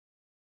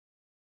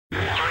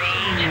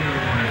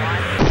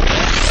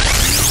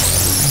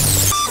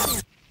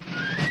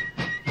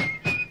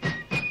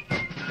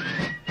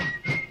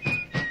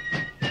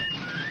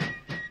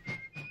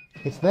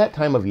It's that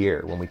time of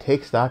year when we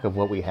take stock of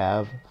what we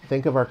have,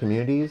 think of our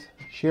communities,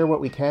 share what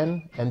we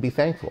can, and be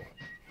thankful.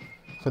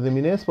 For the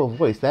Municipal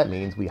Voice, that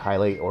means we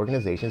highlight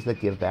organizations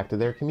that give back to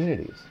their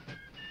communities.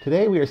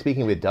 Today we are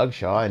speaking with Doug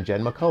Shaw and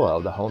Jen McCullough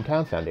of the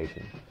Hometown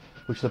Foundation,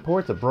 which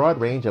supports a broad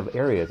range of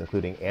areas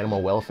including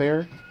animal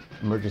welfare,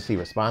 emergency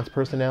response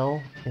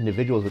personnel,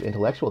 individuals with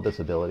intellectual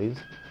disabilities,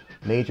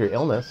 major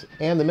illness,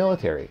 and the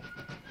military.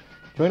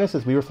 Join us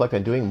as we reflect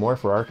on doing more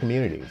for our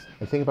communities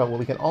and think about what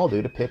we can all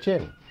do to pitch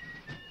in.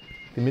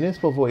 The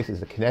Municipal Voice is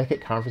the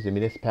Connecticut Conference of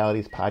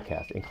Municipalities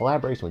podcast in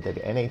collaboration with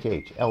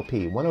WNHH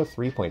LP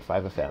 103.5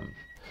 FM.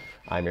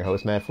 I'm your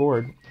host, Matt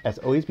Ford. As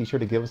always, be sure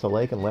to give us a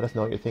like and let us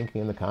know what you're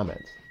thinking in the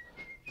comments.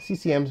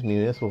 CCM's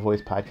Municipal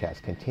Voice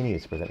podcast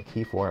continues to present a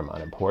key forum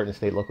on important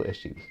state-local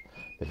issues.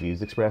 The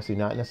views expressed do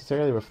not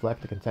necessarily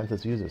reflect the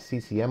consensus views of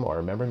CCM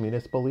or member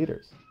municipal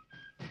leaders.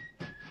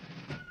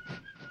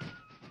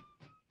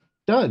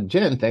 Doug,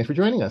 Jen, thanks for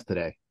joining us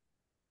today.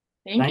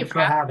 Thank you Thanks for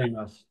having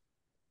us.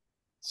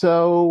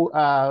 So,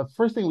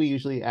 first thing we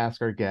usually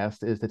ask our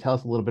guests is to tell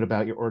us a little bit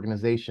about your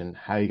organization,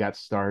 how you got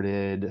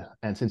started,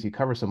 and since you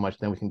cover so much,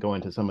 then we can go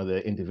into some of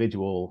the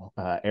individual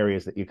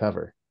areas that you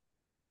cover.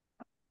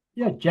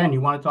 Yeah, Jen,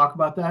 you want to talk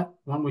about that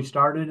when we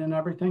started and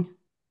everything?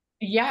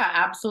 Yeah,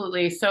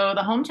 absolutely. So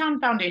the Hometown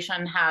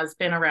Foundation has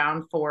been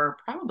around for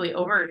probably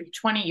over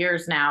 20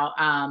 years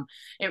now.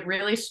 It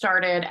really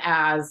started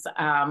as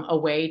a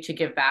way to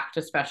give back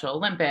to Special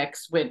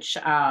Olympics, which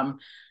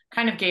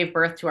kind of gave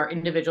birth to our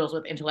individuals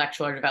with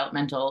intellectual or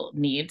developmental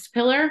needs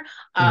pillar.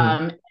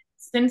 Mm-hmm.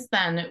 Since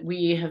then,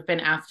 we have been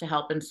asked to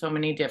help in so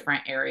many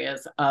different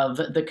areas of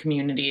the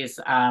communities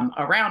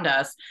around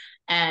us,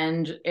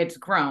 and it's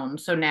grown.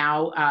 So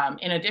now,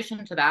 in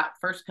addition to that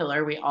first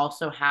pillar, we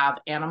also have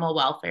animal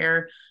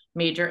welfare,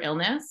 major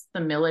illness,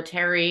 the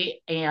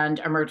military, and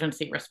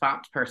emergency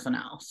response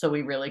personnel. So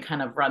we really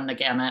kind of run the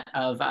gamut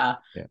of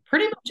Yeah,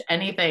 pretty much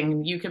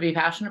anything you could be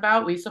passionate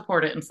about. We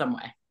support it in some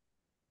way.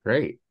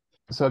 great.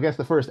 So I guess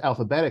the first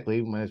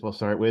alphabetically, we might as well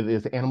start with,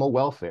 is animal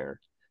welfare.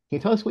 Can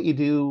you tell us what you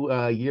do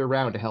year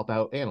round to help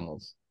out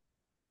animals?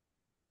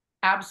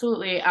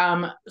 Absolutely.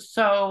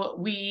 So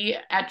we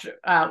at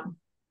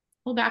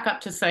we'll back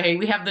up to say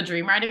we have the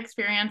Dream Ride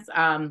experience.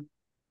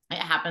 It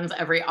happens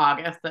every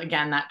August.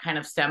 Again, that kind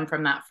of stemmed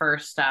from that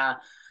first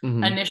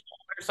Mm-hmm. initial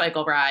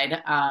motorcycle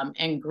ride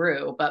and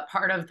grew. But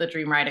part of the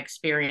Dream Ride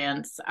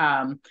experience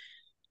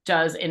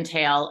does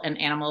entail an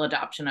animal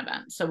adoption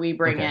event. So we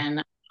bring Okay.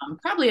 in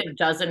probably a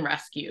dozen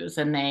rescues,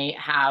 and they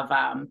have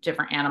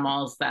different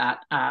animals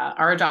that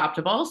are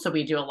adoptable. So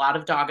we do a lot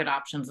of dog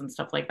adoptions and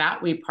stuff like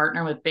that. We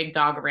partner with Big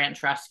Dog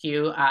Ranch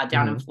Rescue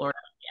down in Mm-hmm. Florida.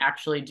 We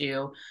actually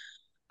do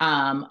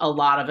a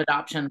lot of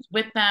adoptions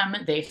with them.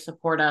 They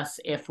support us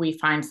if we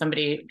find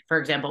somebody, for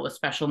example, with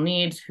special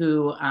needs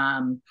who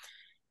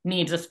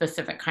needs a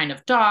specific kind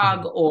of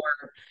Mm-hmm. dog, or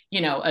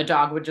a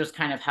dog would just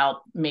kind of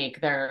help make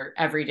their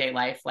everyday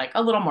life like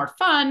a little more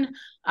fun.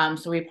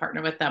 So we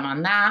partner with them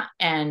on that.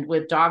 And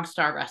with Dog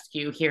Star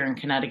Rescue here in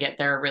Connecticut,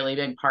 they're a really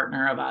big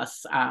partner of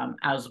us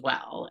as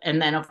well.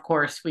 And then of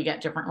course we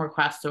get different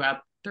requests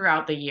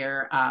throughout the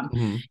year.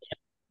 Mm-hmm.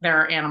 There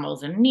are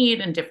animals in need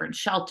in different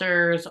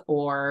shelters,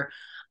 or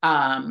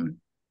um,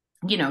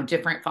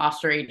 different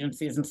foster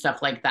agencies and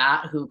stuff like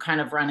that who kind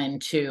of run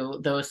into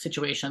those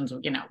situations,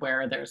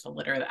 where there's a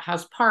litter that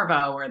has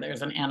parvo, or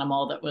there's an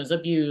animal that was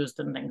abused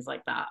and things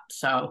like that.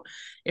 So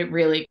it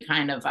really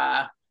kind of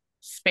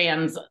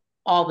spans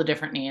all the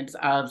different needs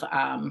of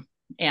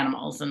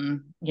animals,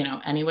 and,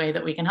 any way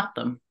that we can help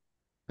them.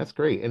 That's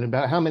great. And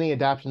about how many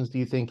adoptions do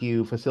you think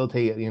you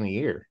facilitate in a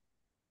year?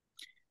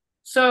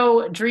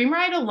 So Dream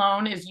Ride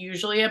alone is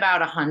usually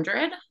about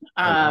 100.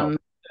 Oh, wow.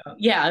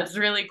 Yeah, it's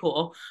really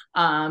cool.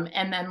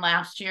 And then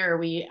last year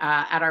we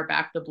at our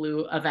Back the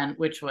Blue event,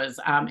 which was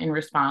in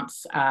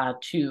response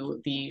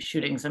to the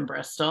shootings in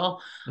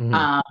Bristol, Mm-hmm.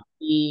 um,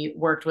 we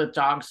worked with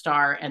Dog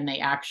Star, and they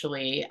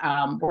actually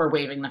were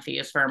waiving the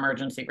fees for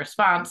emergency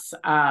response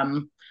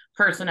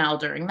personnel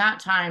during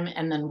that time.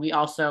 And then we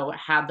also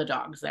had the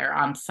dogs there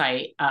on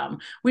site.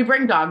 We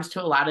bring dogs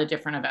to a lot of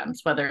different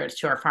events, whether it's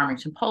to our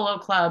Farmington Polo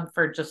Club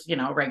for just,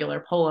 a regular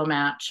polo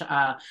match.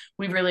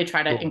 We really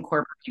try to Cool.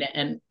 incorporate it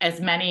in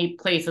as many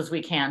places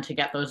we can to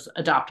get those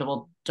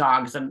adoptable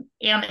dogs and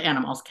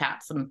animals,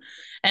 cats and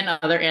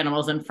other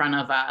animals in front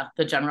of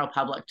the general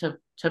public to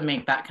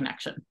make that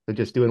connection. So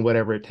just doing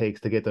whatever it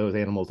takes to get those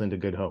animals into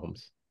good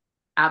homes.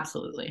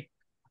 Absolutely.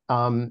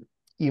 Um,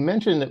 you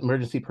mentioned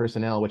emergency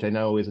personnel, which I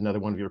know is another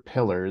one of your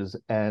pillars,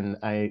 and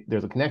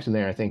there's a connection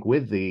there, I think,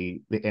 with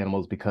the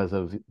animals because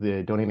of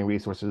the donating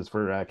resources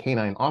for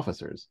canine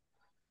officers.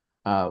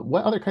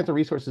 What other kinds of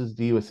resources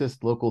do you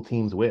assist local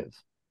teams with?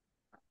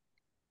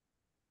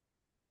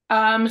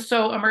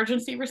 So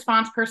emergency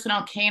response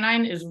personnel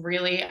canine is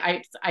really,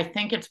 I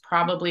think it's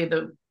probably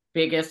the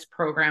biggest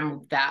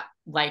program that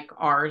like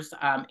ours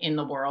in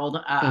the world.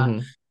 Hmm.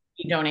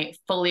 We donate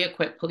fully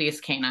equipped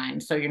police canine.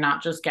 So you're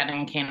not just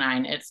getting a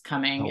canine, it's Oh,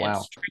 coming, it's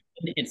wow.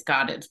 trained, it's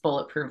got its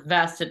bulletproof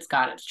vest, it's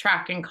got its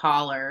tracking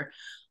collar.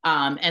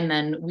 And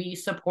then we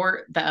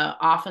support the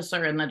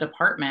officer in the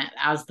department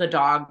as the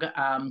dog,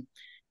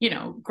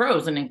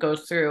 grows and it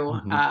goes through,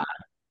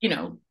 you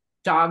know,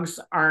 dogs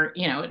aren't,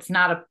 it's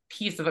not a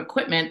piece of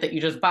equipment that you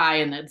just buy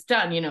and it's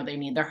done. They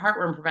need their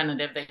heartworm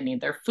preventative, they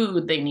need their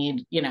food, they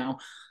need,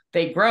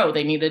 they grow,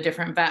 they need a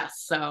different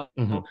vest. So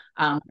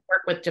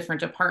work with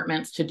different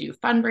departments to do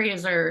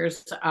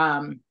fundraisers.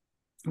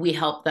 We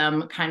help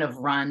them kind of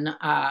run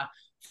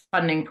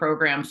funding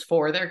programs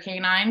for their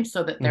canine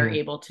so that they're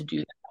able to do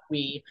that.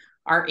 We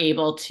are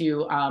able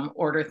to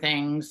order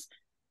things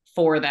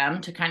for them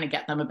to kind of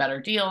get them a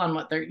better deal on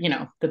what they're,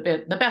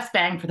 the best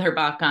bang for their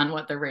buck on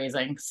what they're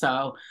raising.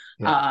 So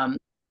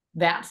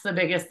that's the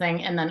biggest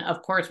thing. And then,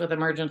 of course, with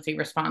emergency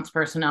response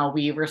personnel,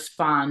 we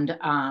respond,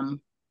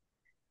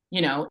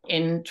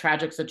 in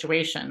tragic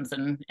situations.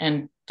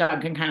 And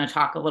Doug can kind of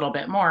talk a little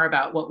bit more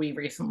about what we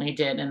recently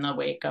did in the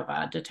wake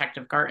of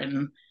Detective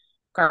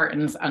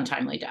Garton's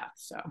untimely death.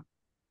 So,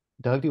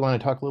 Doug, do you want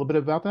to talk a little bit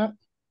about that?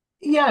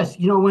 Yes,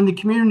 when the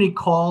community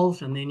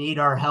calls and they need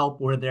our help,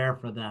 we're there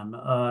for them.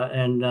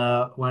 And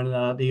when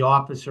the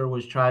officer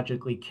was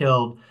tragically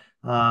killed,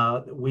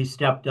 we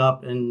stepped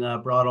up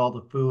and brought all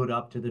the food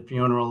up to the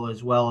funeral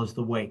as well as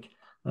the wake.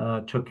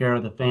 Took care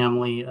of the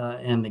family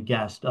and the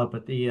guest up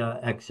at the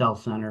Excel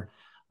Center.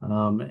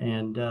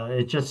 And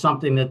it's just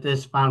something that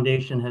this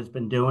foundation has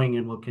been doing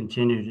and will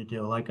continue to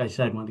do. Like I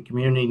said, when the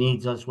community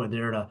needs us, we're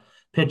there to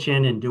pitch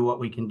in and do what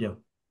we can do.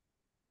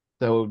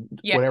 So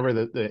whatever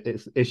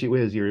the issue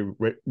is, you're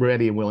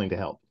ready and willing to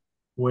help.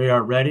 We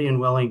are ready and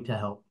willing to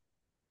help.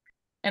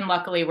 And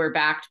luckily, we're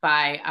backed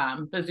by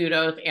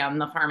Bizzuto's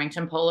and the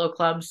Farmington Polo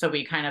Club. So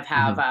we kind of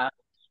have,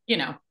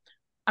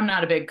 I'm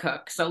not a big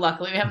cook. So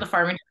luckily, we have the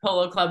Farmington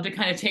Polo Club to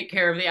kind of take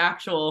care of the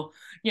actual,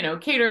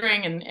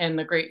 catering and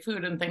the great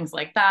food and things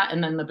like that.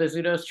 And then the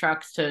Bizzuto's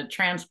trucks to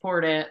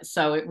transport it.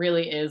 So it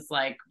really is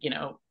like,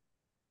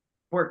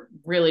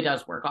 really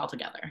does work all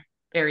together.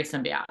 Very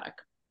symbiotic.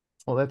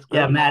 Well, that's great.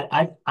 Yeah, Matt,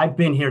 I've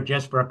been here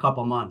just for a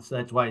couple months.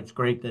 That's why it's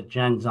great that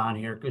Jen's on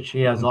here because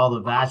she has all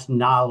the vast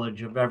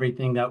knowledge of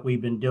everything that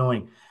we've been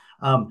doing.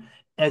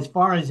 As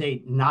far as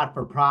a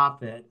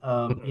not-for-profit,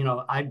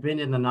 I've been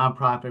in the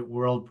nonprofit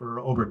world for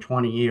over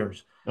 20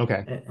 years.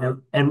 Okay.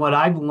 And what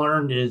I've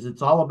learned is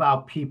it's all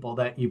about people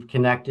that you've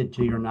connected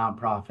to your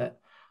nonprofit.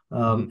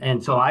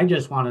 And so I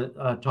just want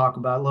to talk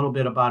about a little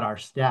bit about our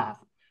staff.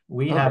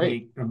 We have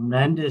a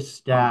tremendous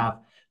staff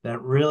that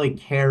really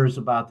cares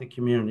about the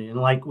community. And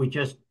like we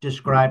just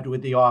described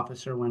with the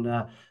officer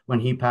when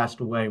he passed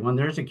away, when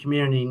there's a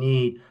community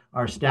need,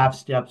 our staff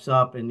steps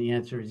up and the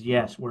answer is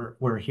yes,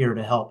 we're here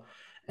to help.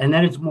 And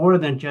then it's more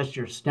than just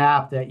your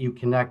staff that you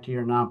connect to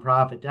your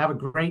nonprofit. To have a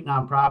great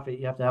nonprofit,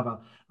 you have to have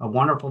a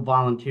wonderful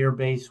volunteer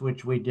base,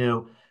 which we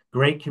do,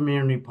 great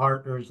community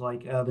partners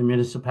like the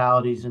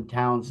municipalities and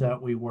towns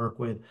that we work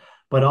with.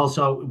 But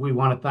also, we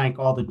want to thank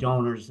all the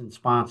donors and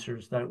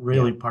sponsors that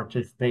really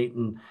participate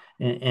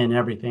in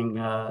everything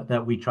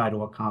that we try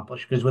to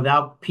accomplish. Because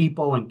without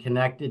people and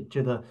connected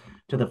to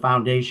the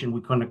foundation, we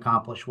couldn't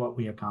accomplish what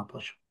we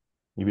accomplish.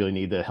 You really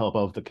need the help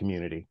of the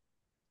community.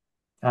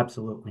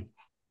 Absolutely.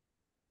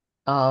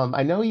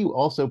 I know you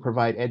also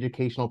provide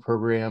educational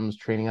programs,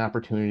 training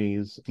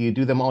opportunities. Do you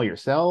do them all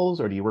yourselves,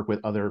 or do you work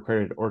with other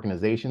accredited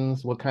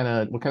organizations? What kind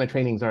of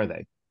trainings are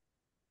they?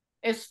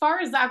 As far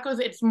as that goes,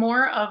 it's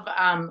more of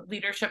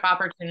leadership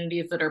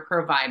opportunities that are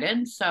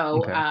provided.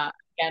 So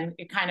again,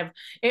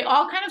 it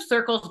all kind of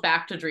circles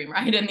back to Dream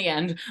Ride in the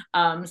end.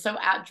 So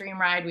at Dream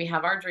Ride, we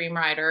have our Dream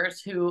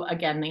Riders who,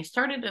 again, they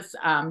started as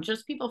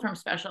just people from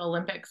Special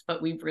Olympics,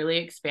 but we've really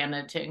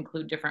expanded to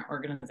include different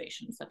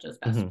organizations such as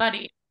Best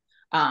Buddy,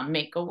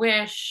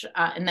 Make-A-Wish,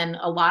 and then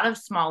a lot of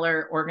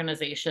smaller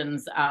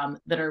organizations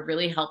that are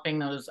really helping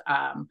those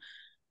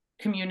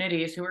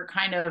communities who are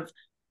kind of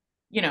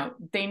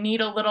they need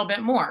a little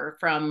bit more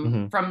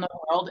from the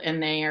world,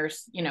 and they are,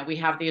 we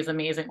have these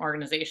amazing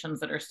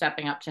organizations that are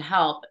stepping up to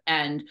help.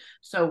 And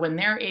so when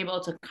they're able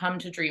to come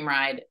to Dream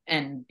Ride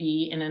and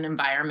be in an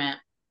environment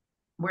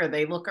where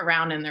they look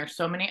around and there's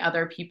so many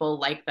other people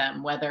like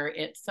them, whether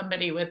it's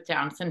somebody with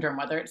Down syndrome,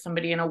 whether it's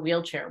somebody in a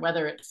wheelchair,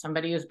 whether it's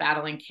somebody who's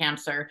battling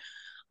cancer,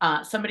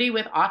 somebody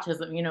with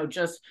autism,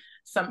 just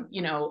some,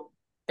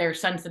 they're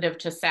sensitive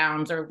to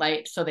sounds or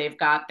light, so they've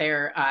got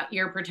their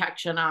ear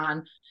protection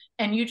on.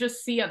 And you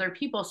just see other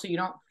people, so you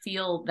don't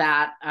feel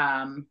that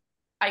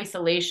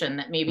isolation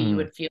that maybe you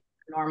would feel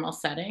in a normal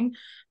setting.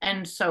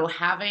 And so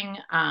having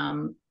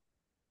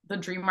the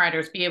Dream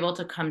Riders be able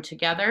to come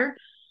together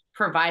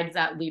provides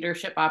that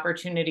leadership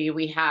opportunity.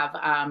 We have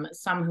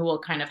some who will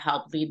kind of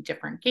help lead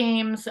different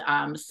games,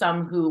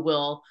 some who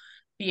will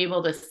be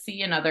able to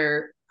see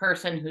another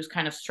person who's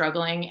kind of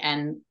struggling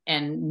and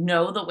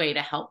know the way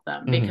to help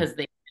them because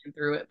they've been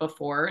through it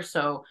before.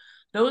 So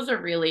those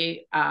are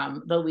really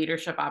the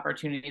leadership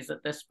opportunities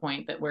at this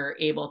point that we're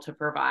able to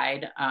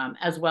provide,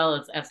 as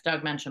well as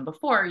Doug mentioned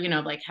before,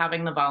 like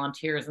having the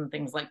volunteers and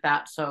things like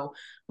that. So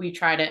we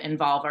try to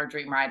involve our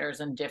Dream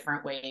Riders in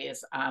different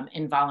ways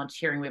in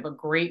volunteering. We have a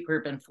great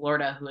group in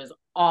Florida who is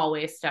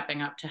always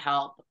stepping up to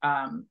help.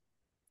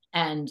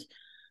 And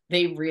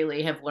they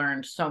really have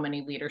learned so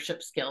many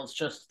leadership skills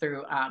just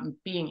through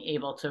being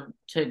able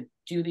to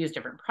do these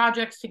different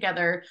projects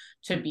together,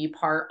 to be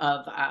part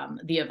of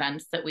the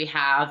events that we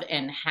have,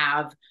 and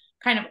have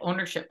kind of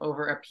ownership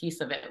over a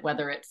piece of it,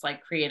 whether it's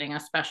like creating a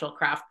special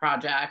craft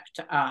project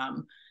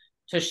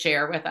to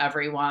share with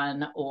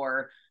everyone,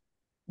 or,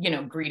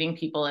 greeting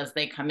people as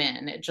they come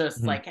in. It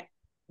just like,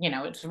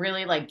 it's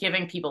really like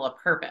giving people a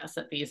purpose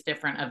at these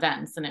different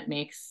events, and it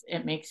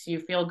makes you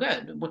feel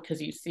good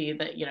because you see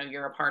that,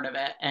 you're a part of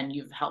it and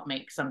you've helped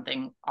make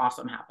something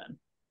awesome happen.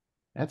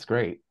 That's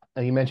great.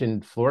 You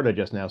mentioned Florida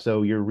just now,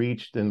 so your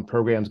reach and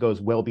programs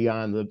goes well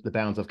beyond the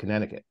bounds of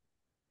Connecticut.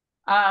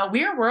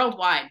 We are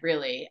worldwide,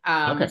 really.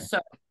 Okay. So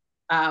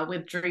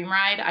with Dream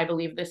Ride, I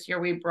believe this year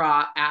we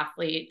brought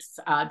athletes,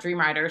 Dream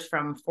Riders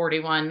from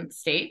 41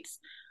 states.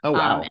 Oh,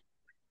 wow.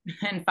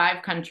 In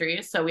 5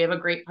 countries. So we have a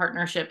great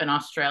partnership in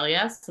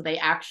Australia. So they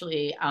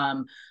actually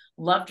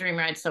love Dream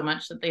Ride so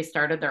much that they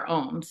started their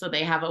own. So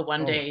they have a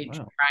one-day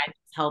Dream Ride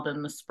held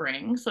in the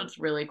spring. So it's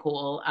really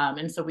cool.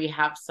 And so we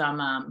have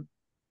some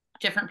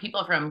different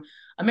people from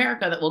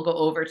America that will go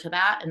over to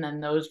that. And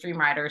then those Dream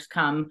Riders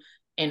come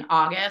in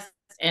August.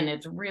 And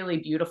it's really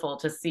beautiful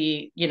to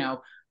see,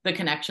 the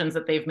connections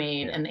that they've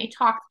made. And they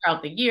talk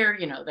throughout the year,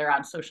 they're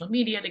on social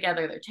media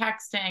together, they're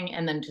texting,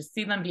 and then to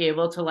see them be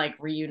able to like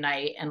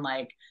reunite and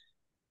like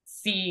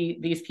see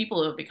these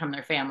people who have become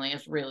their family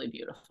is really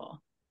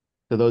beautiful.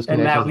 So those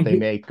connections Matt, they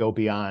make go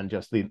beyond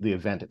just the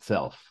event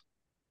itself.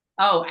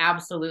 Oh,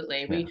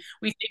 absolutely. Yeah.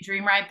 We say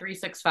Dream Ride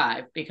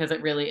 365 because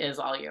it really is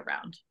all year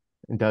round.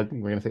 And Doug,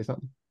 you were going to say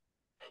something?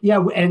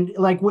 Yeah, and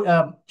like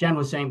Jen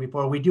was saying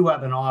before, we do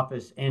have an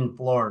office in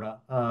Florida.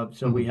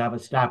 So we have a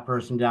staff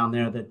person down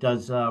there that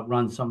does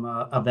run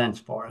some events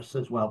for us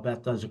as well.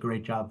 Beth does a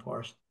great job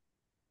for us.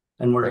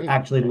 And we're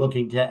actually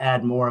looking to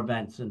add more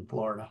events in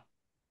Florida.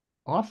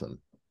 Awesome.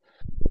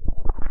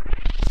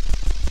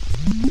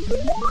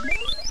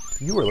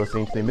 You are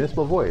listening to the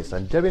Municipal Voice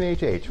on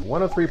WNHH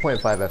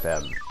 103.5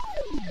 FM.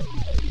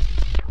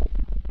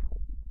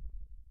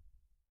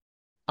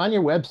 On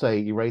your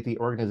website, you write the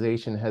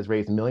organization has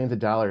raised millions of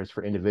dollars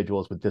for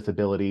individuals with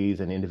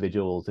disabilities and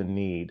individuals in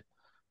need,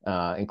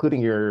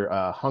 including your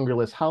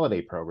Hungerless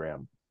Holiday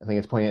program. I think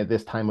it's pointing at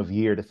this time of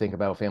year to think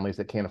about families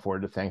that can't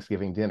afford a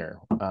Thanksgiving dinner.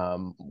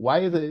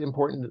 Why is it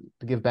important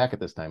to give back at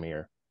this time of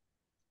year?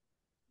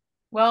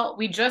 Well,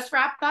 we just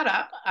wrapped that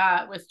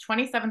up with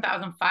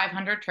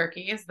 27,500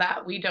 turkeys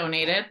that we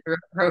donated through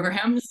the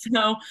program.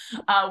 So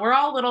we're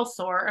all a little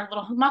sore,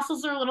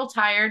 muscles are a little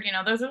tired.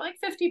 Those are like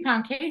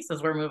 50-pound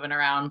cases we're moving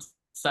around.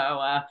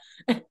 So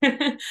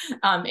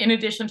in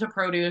addition to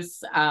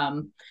produce,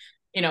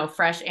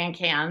 fresh and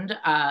canned.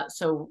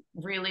 So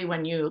really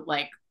when you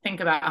think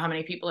about how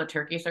many people a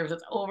turkey serves,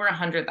 it's over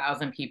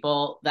 100,000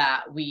 people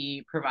that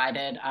we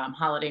provided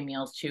holiday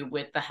meals to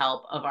with the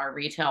help of our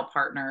retail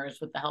partners,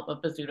 with the help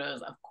of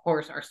Bizzuto's, of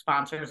course, our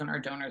sponsors and our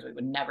donors. We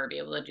would never be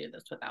able to do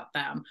this without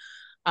them.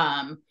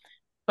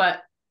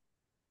 But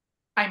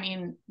I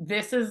mean,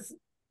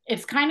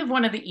 it's kind of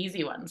one of the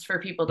easy ones for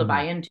people to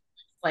buy into.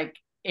 Like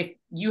if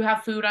you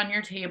have food on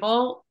your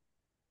table,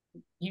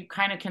 you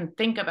kind of can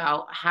think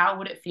about how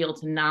would it feel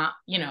to not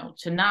be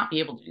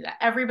able to do that.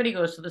 Everybody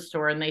goes to the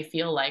store and they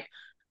feel like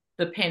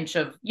the pinch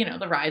of,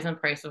 the rise in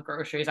price of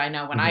groceries. I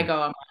know when I go,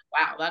 I'm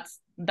like, wow,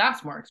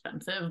 that's more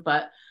expensive.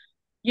 But,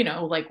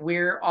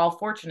 we're all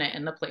fortunate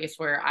in the place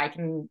where I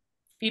can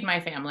feed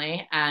my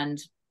family, and,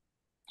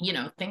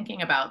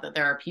 thinking about that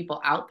there are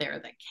people out there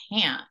that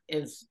can't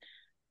is,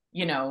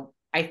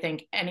 I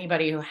think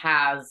anybody who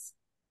has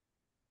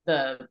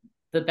the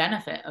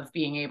benefit of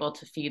being able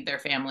to feed their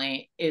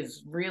family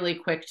is really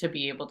quick to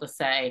be able to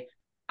say,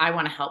 I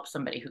want to help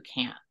somebody who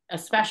can't,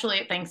 especially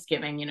at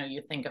Thanksgiving.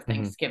 You think of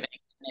Thanksgiving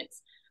and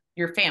it's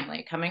your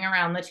family coming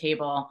around the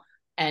table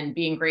and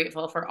being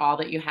grateful for all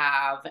that you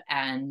have.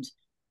 And,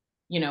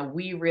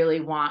 we really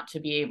want to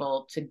be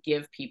able to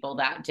give people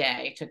that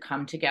day to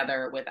come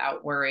together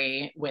without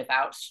worry,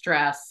 without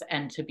stress,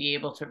 and to be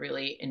able to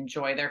really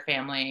enjoy their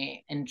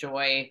family,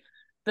 enjoy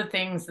the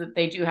things that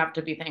they do have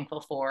to be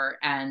thankful for.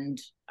 And,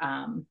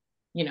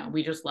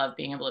 we just love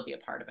being able to be a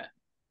part of it.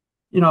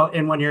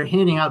 And when you're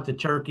handing out the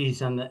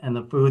turkeys and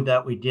the food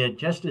that we did,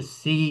 just to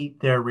see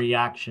their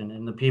reaction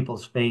in the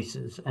people's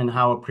faces and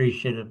how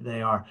appreciative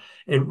they are,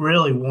 it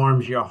really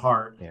warms your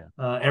heart.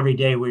 Every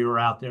day we were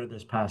out there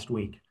this past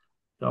week.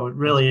 So it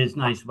really is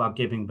nice about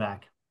giving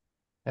back.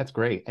 That's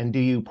great. And do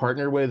you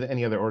partner with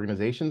any other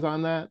organizations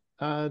on that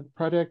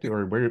project,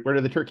 or where do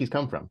the turkeys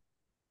come from?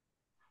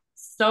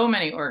 So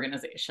many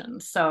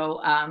organizations. So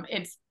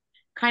it's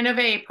kind of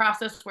a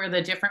process where the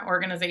different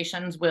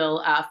organizations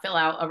will fill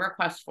out a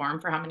request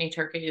form for how many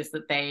turkeys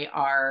that they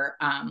are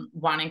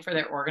wanting for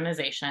their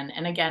organization.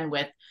 And again,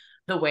 with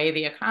the way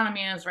the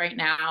economy is right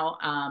now,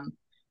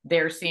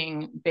 they're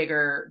seeing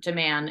bigger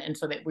demand. And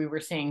so that we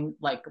were seeing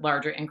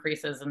larger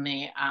increases in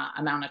the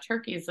amount of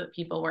turkeys that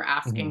people were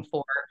asking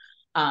for.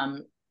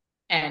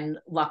 And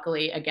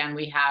luckily, again,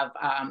 we have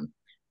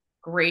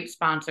great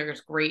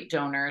sponsors, great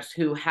donors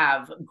who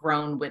have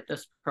grown with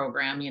this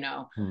program.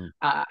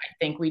 I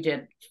think we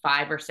did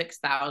 5,000 or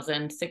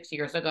 6,000 6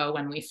 years ago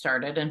when we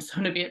started, and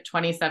so to be at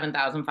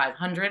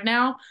 27,500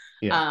 now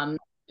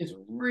is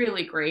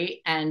really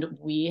great. And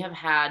we have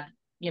had,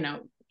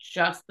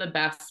 just the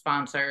best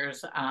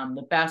sponsors,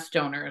 the best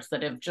donors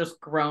that have just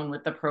grown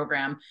with the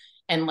program.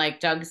 And like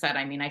Doug said,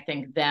 I mean, I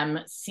think them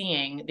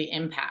seeing the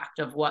impact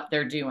of what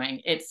they're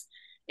doing, it's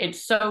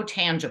so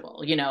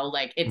tangible,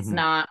 like it's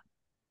not,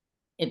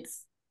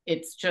 it's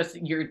just,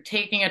 you're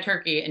taking a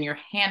turkey and you're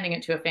handing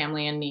it to a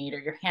family in need, or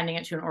you're handing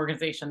it to an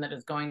organization that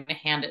is going to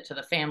hand it to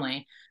the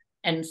family.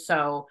 And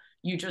so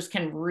you just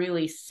can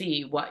really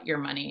see what your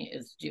money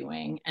is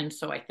doing. And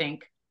so I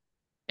think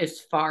as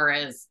far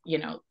as,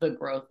 the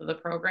growth of the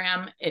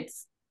program,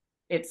 it's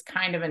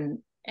kind of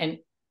an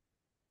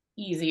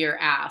easier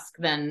ask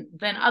than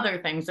other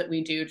things that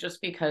we do,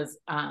 just because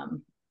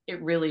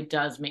it really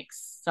does make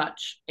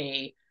such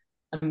a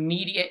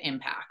immediate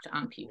impact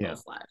on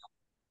people's lives.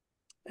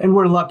 And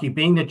we're lucky,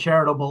 being the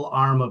charitable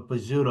arm of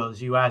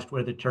Bizzuto's. You asked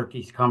where the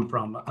turkeys come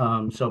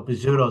from. So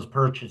Bizzuto's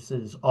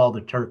purchases all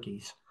the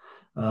turkeys.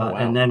 Wow.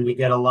 And then we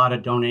get a lot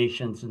of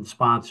donations and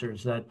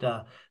sponsors that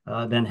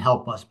then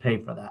help us pay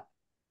for that.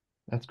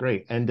 That's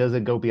great. And does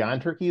it go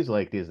beyond turkeys?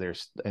 Like, is there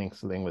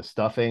anything with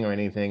stuffing or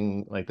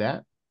anything like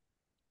that?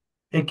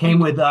 It came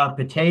with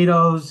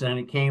potatoes, and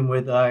it came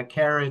with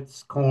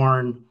carrots,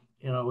 corn.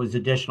 It was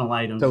additional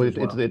items. So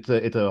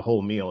it's a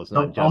whole meal. It's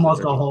not just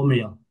almost a whole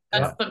meal.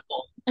 That's the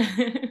goal.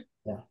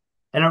 Yeah.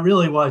 And it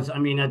really was. I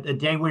mean, at the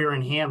day we were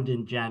in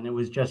Hamden, Jen, it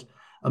was just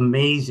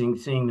amazing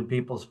seeing the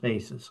people's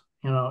faces.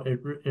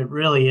 It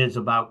really is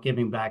about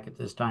giving back at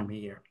this time of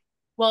year.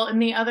 Well,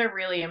 and the other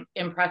really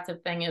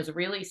impressive thing is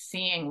really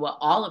seeing what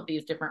all of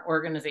these different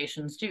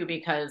organizations do,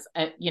 because,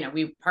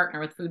 we partner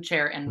with Food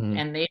Share,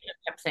 and they just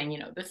kept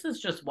saying, this is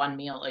just one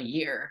meal a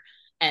year.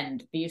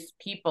 And these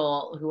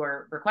people who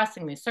are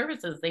requesting these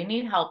services, they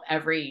need help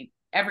every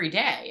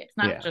day. It's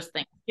not just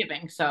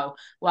Thanksgiving. So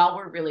while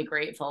we're really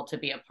grateful to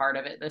be a part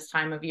of it this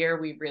time of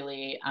year, we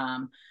really,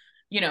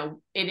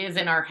 it is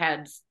in our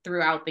heads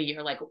throughout the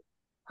year. Like,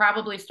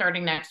 probably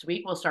starting next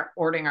week, we'll start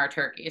ordering our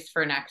turkeys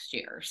for next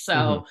year.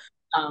 So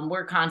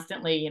we're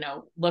constantly,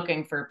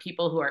 looking for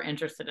people who are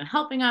interested in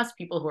helping us,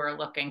 people who are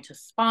looking to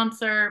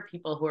sponsor,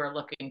 people who are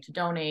looking to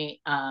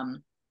donate.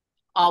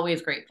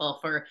 Always grateful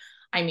for,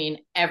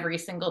 every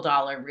single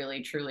dollar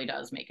really, truly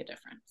does make a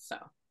difference. So,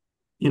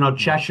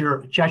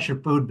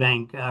 Cheshire Food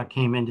Bank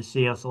came in to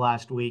see us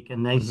last week,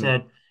 and they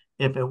said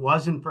if it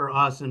wasn't for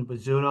us and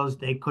Bizzuto's,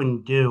 they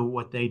couldn't do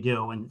what they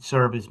do and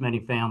serve as many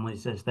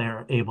families as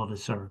they're able to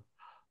serve.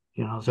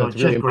 So it's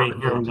really just great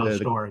hearing those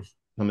stories.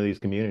 Some of these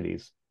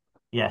communities.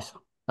 Yes.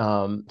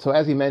 So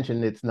as you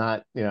mentioned, it's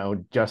not,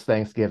 just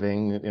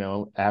Thanksgiving,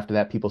 after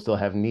that, people still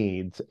have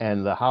needs,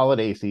 and the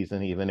holiday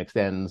season even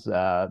extends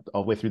all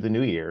the way through the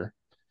new year.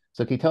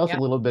 So can you tell us a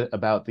little bit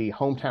about the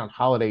Hometown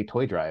Holiday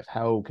Toy Drive?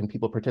 How can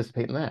people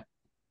participate in that?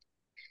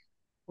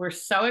 We're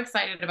so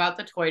excited about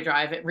the toy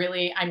drive. It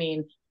really,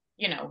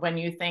 when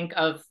you think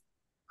of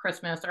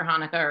Christmas or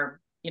Hanukkah or,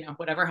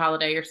 whatever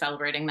holiday you're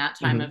celebrating that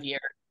time of year,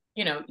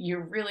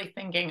 you're really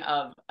thinking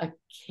of a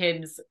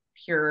kid's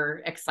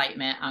pure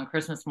excitement on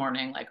Christmas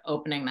morning, like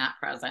opening that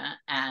present.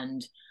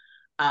 And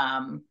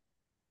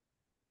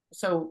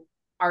so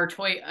our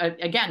toy,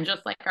 again,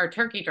 just like our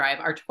turkey drive,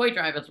 our toy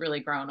drive has really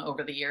grown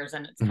over the years.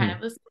 And it's kind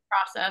of this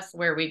process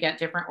where we get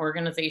different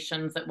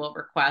organizations that will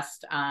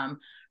request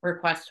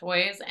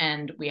toys.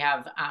 And we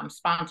have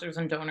sponsors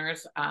and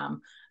donors,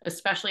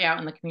 especially out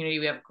in the community.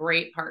 We have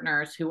great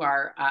partners who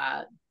are,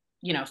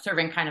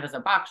 serving kind of as a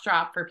box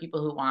drop for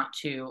people who want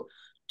to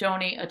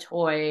donate a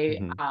toy.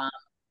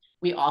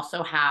 We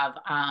also have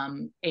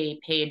a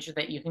page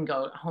that you can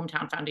go,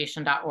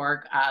 hometownfoundation.org.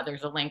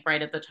 There's a link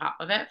right at the top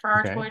of it for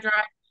our toy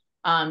drive.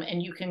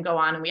 And you can go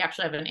on, and we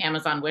actually have an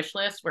Amazon wish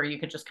list where you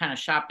could just kind of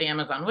shop the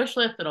Amazon wish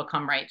list. It'll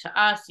come right to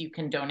us. You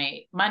can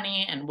donate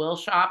money and we'll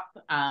shop.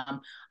 I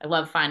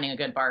love finding a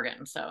good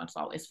bargain. So it's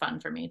always fun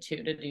for me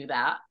too, to do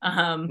that.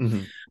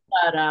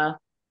 But,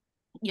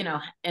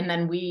 and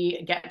then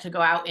we get to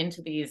go out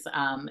into these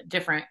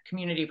different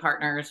community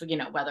partners,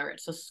 whether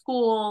it's a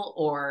school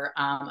or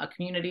a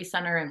community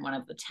center in one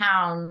of the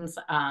towns.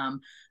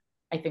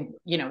 I think,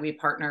 we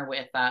partner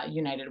with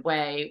United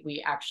Way.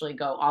 We actually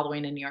go all the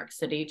way to New York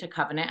City to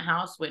Covenant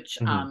House, which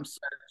serves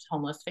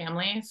homeless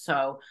families.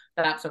 So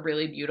that's a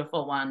really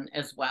beautiful one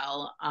as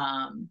well.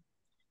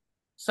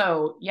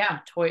 So yeah,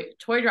 toy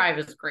drive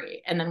is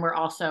great. And then we're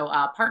also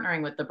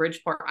partnering with the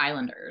Bridgeport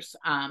Islanders.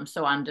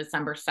 So on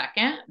December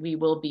 2nd, we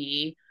will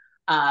be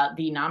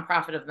the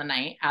nonprofit of the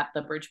night at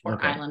the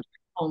Bridgeport Islanders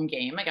home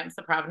game against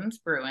the Providence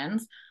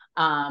Bruins.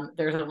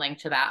 There's a link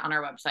to that on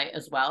our website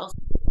as well.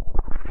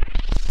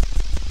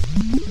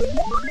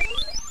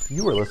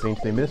 You are listening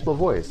to the Municipal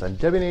Voice on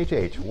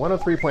WNHH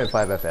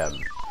 103.5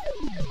 FM.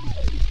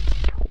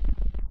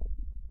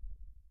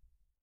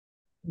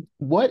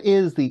 What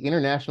is the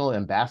International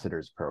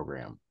Ambassadors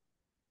Program?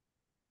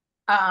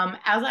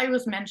 As I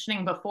was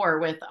mentioning before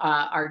with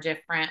our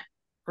different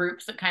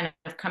groups that kind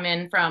of come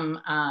in from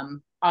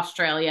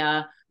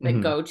Australia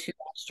that go to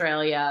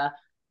Australia.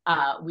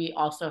 We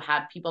also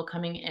had people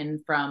coming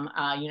in from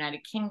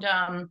United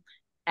Kingdom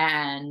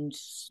and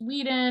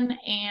Sweden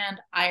and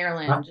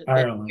Ireland this year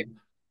Ireland. as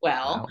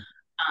well.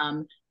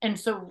 Wow. And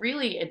so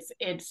really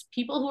it's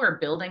people who are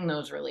building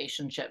those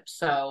relationships.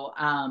 So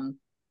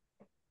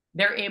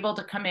they're able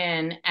to come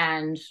in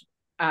and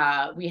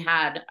we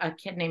had a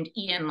kid named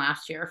Ian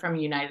last year from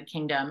United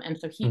Kingdom. And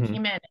so he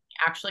came in and he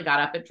actually got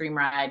up at Dream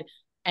Ride.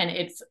 And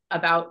it's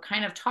about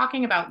kind of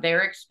talking about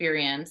their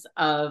experience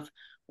of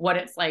what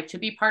it's like to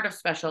be part of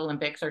Special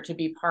Olympics or to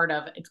be part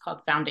of, it's called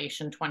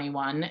Foundation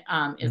 21,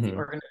 is the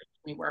organization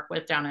we work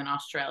with down in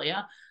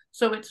Australia.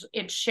 So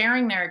it's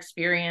sharing their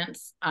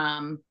experience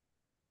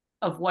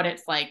of what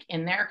it's like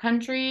in their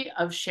country,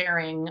 of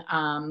sharing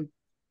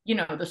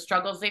the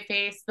struggles they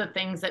face, the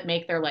things that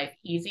make their life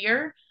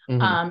easier.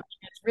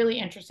 It's really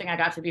interesting. I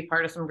got to be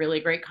part of some really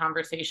great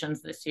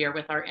conversations this year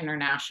with our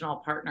international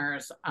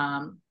partners,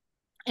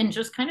 and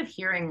just kind of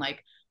hearing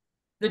like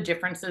the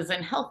differences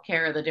in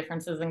healthcare, the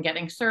differences in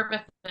getting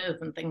services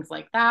and things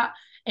like that.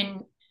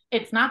 And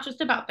it's not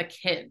just about the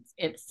kids,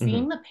 it's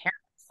seeing the parents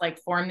like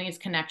form these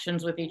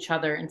connections with each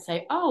other and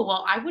say, oh,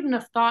 well, I wouldn't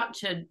have thought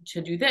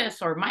to do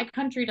this, or my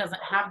country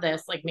doesn't have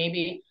this. Like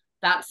maybe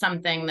that's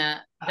something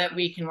that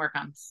we can work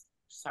on.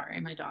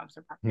 Sorry, my dogs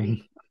are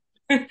barking.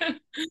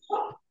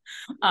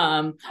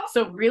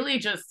 So really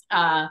just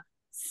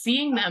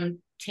seeing them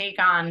take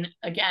on,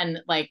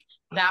 again, like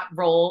that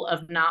role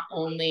of not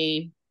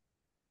only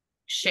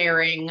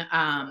sharing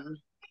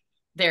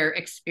their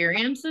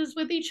experiences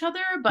with each other,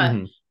 but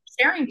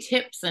sharing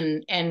tips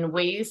and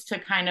ways to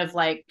kind of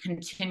like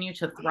continue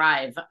to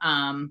thrive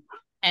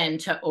and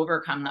to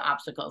overcome the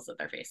obstacles that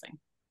they're facing.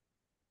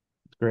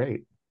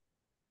 Great.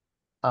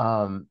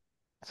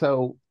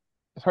 So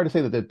it's hard to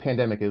say that the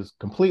pandemic is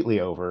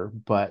completely over,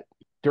 but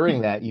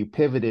during that, you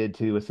pivoted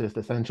to assist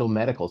essential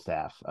medical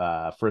staff,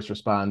 first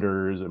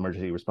responders,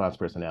 emergency response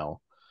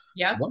personnel.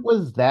 Yeah. What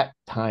was that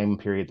time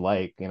period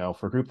like,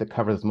 for a group that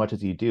covers as much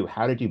as you do?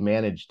 How did you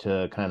manage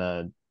to kind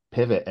of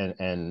pivot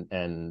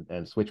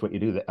and switch what you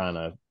do on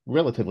a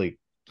relatively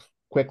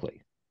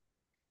quickly?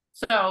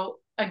 So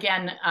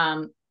again,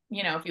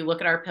 if you look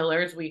at our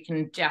pillars, we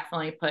can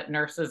definitely put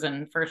nurses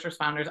and first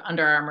responders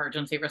under our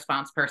emergency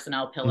response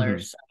personnel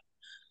pillars.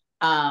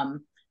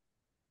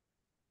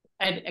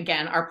 And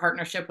again, our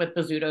partnership with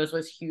Bazzuto's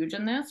was huge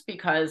in this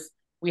because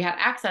we had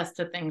access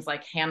to things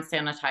like hand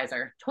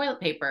sanitizer, toilet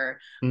paper,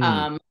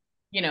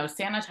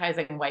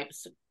 sanitizing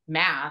wipes,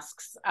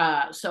 masks.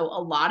 So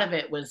a lot of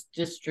it was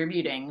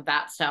distributing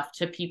that stuff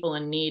to people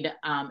in need,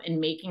 and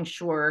making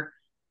sure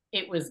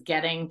it was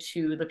getting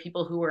to the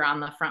people who were on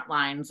the front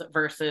lines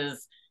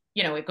versus,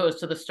 it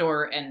goes to the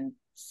store and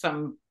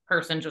some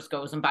person just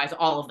goes and buys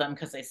all of them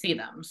because they see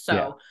them.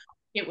 So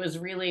it was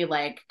really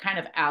like kind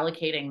of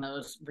allocating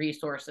those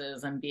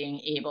resources and being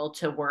able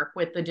to work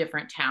with the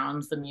different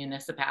towns, the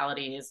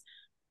municipalities,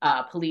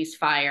 police,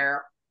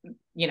 fire,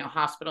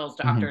 hospitals,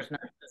 doctors,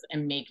 nurses,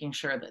 and making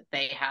sure that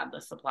they had the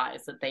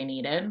supplies that they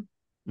needed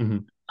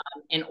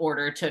in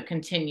order to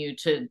continue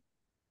to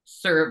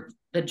serve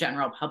the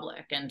general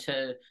public and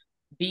to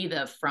be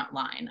the front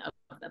line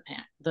of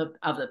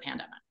the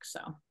pandemic.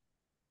 So.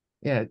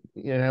 Yeah,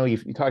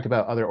 you talked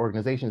about other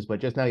organizations, but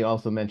just now you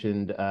also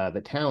mentioned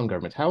the town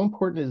governments. How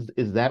important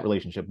is that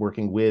relationship,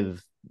 working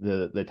with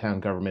the town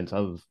governments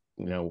of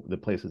the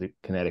places in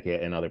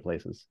Connecticut and other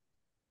places?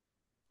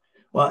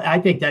 Well, I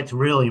think that's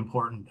really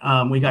important.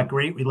 We got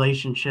great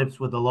relationships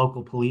with the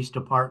local police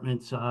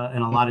departments in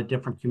a lot of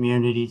different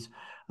communities.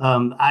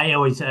 I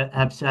always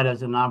have said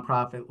as a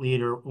nonprofit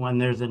leader, when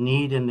there's a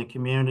need in the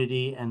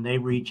community and they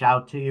reach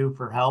out to you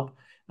for help,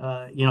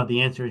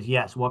 the answer is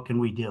yes. What can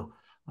we do?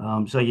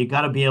 So you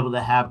got to be able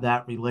to have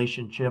that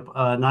relationship,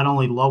 not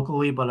only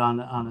locally, but on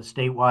a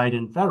statewide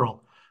and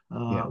federal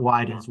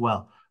wide as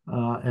well.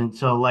 And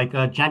so like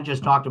Jen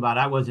just talked about,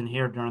 I wasn't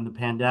here during the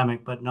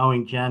pandemic, but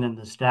knowing Jen and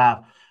the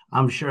staff,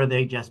 I'm sure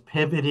they just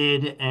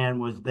pivoted and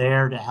was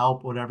there to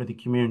help whatever the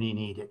community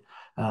needed.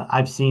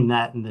 I've seen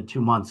that in the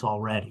 2 months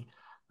already.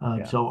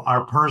 So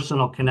our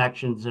personal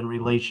connections and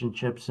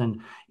relationships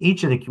in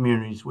each of the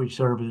communities we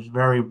serve is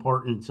very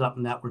important and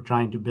something that we're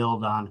trying to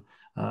build on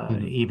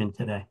even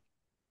today.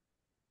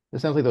 It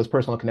sounds like those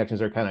personal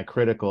connections are kind of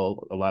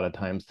critical a lot of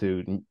times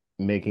to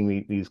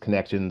making these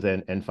connections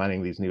and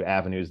finding these new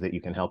avenues that you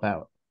can help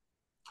out.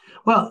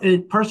 Well,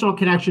 personal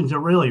connections are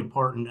really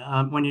important.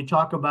 When you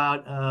talk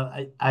about,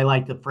 I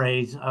like the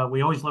phrase,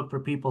 we always look for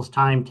people's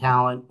time,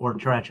 talent, or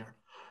treasure.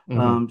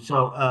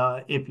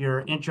 So if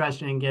you're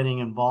interested in getting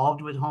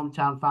involved with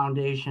Hometown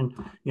Foundation,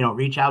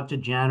 reach out to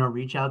Jen or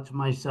reach out to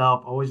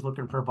myself, always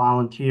looking for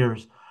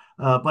volunteers.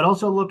 But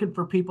also looking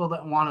for people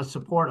that want to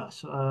support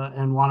us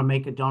and want to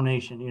make a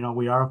donation.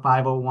 We are a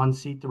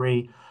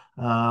 501c3,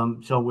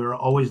 so we're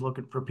always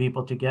looking for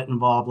people to get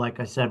involved,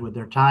 like I said, with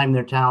their time,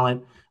 their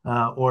talent,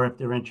 or if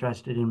they're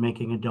interested in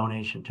making a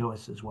donation to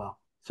us as well.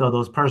 So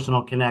those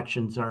personal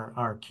connections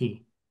are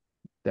key.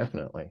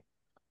 Definitely.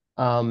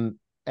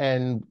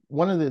 And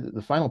one of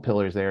the final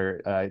pillars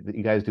there that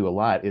you guys do a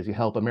lot is you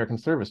help American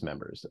service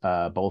members,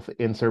 both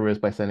in service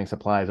by sending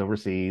supplies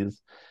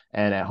overseas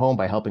and at home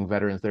by helping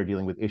veterans that are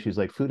dealing with issues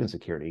like food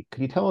insecurity.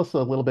 Could you tell us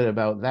a little bit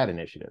about that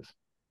initiative?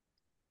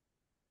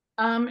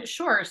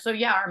 Sure. So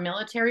yeah, our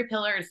military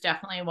pillar is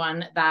definitely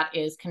one that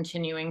is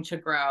continuing to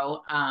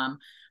grow.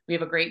 We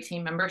have a great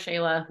team member,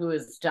 Shayla, who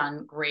has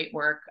done great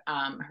work.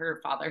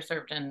 Her father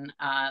served in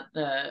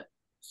the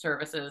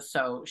services,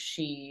 so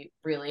she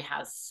really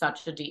has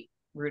such a deep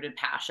rooted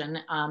passion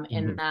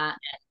in Hmm. that.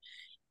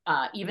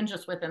 Even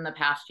just within the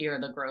past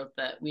year, the growth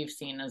that we've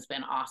seen has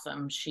been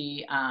awesome.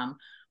 She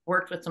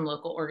worked with some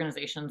local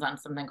organizations on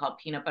something called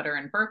peanut butter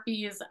and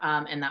burpees,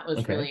 and that was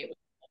Okay. really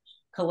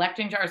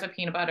collecting jars of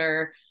peanut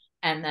butter,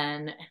 and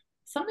then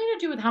something to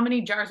do with how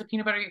many jars of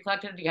peanut butter you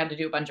collected. You had to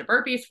do a bunch of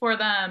burpees for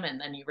them, and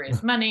then you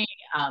raised money.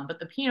 But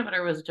the peanut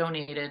butter was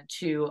donated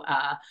to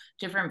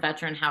different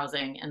veteran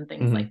housing and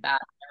things Hmm. like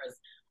that. There was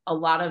a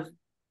lot of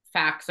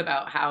facts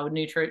about how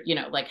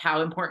like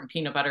how important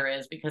peanut butter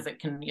is, because it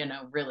can,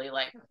 really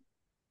like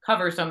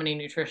cover so many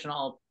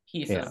nutritional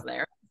Yeah. pieces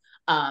there.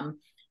 Um,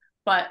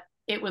 but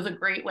it was a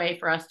great way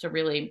for us to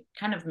really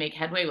kind of make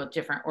headway with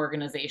different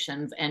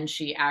organizations. And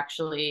she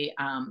actually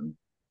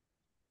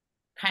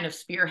kind of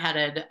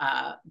spearheaded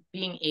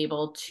being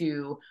able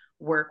to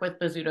work with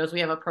Bazzuto's.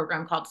 We have a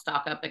program called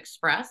Stock Up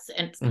Express,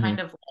 and it's kind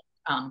Hmm.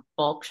 of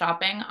bulk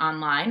shopping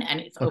online, and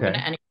it's open to Okay.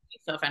 anybody.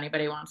 So if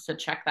anybody wants to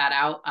check that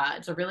out,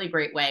 it's a really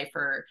great way,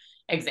 for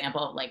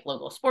example, like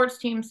local sports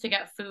teams to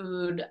get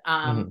food,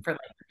 Hmm. for like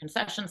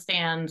concession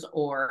stands,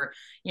 or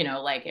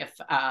like if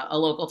a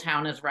local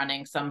town is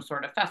running some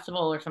sort of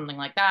festival or something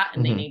like that,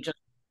 and they Hmm. need just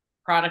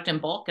product in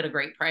bulk at a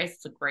great price.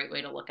 It's a great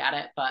way to look at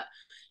it. But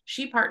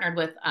she partnered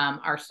with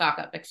our Stock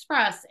Up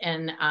Express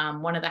and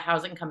one of the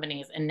housing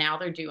companies, and now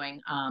they're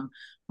doing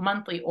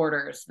monthly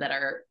orders that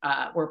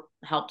were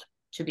helped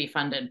to be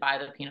funded by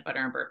the Peanut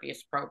Butter and Burpees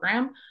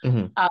program.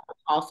 Hmm.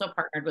 Also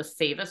partnered with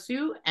Save a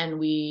Suit, and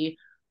we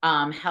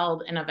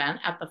held an event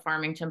at the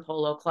Farmington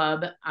Polo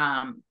Club.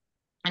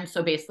 And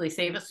so basically,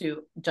 Save a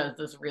Suit does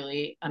this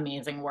really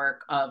amazing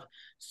work of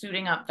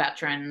suiting up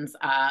veterans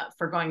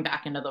for going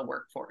back into the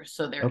workforce.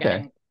 So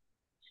Okay.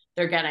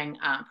 they're getting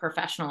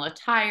professional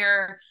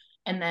attire,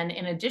 and then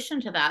in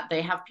addition to that,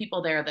 they have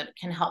people there that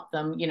can help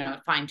them,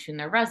 fine tune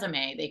their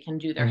resume. They can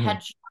do their Hmm.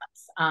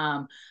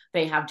 headshots.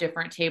 They have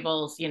different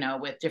tables,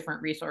 with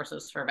different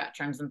resources for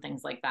veterans and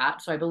things like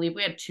that. So I believe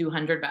we had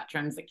 200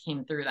 veterans that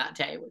came through that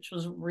day, which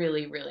was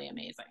really, really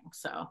amazing.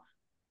 So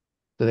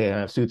So they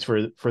have suits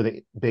for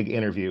the big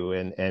interview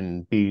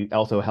and be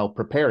also help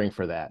preparing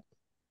for that.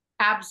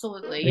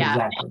 absolutely, yeah.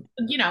 Exactly.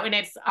 And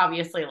it's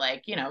obviously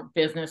like,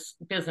 business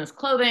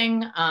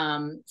clothing,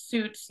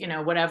 suits,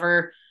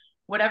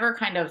 whatever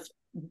kind of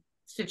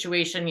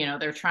situation,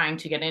 they're trying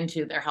to get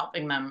into, they're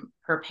helping them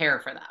prepare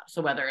for that.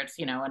 So whether it's,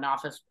 an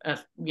office,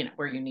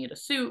 where you need a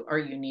suit, or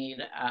you need,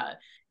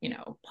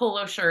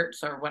 polo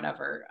shirts or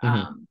whatever,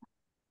 Hmm.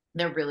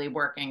 they're really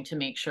working to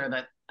make sure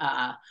that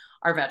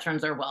our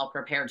veterans are well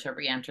prepared to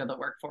re-enter the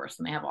workforce,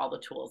 and they have all the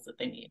tools that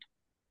they need.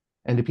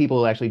 And do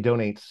people actually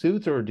donate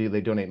suits or do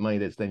they donate money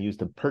that's then used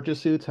to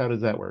purchase suits? How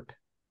does that work?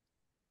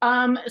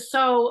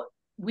 So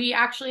we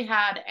actually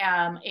had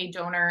a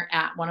donor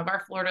at one of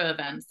our Florida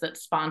events that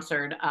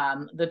sponsored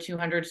the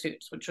 200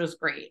 suits, which was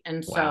great.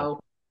 And Wow. so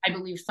I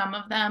believe some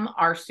of them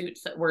are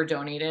suits that were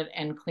donated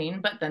and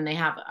clean, but then they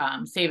have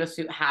Save a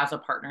Suit has a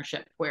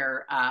partnership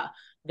where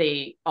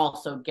they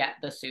also get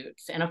the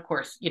suits. And of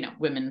course,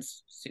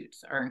 women's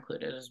suits are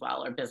included as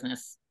well, or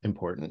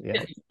Important. Yeah.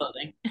 business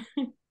clothing.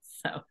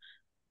 So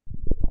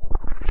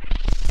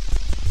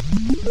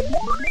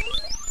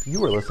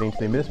You are listening to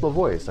the Municipal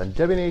Voice on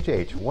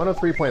WNHH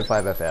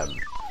 103.5 FM.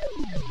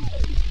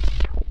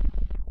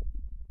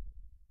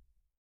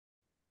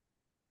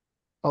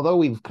 Although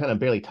we've kind of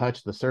barely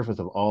touched the surface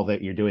of all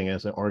that you're doing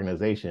as an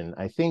organization,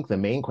 I think the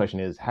main question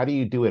is how do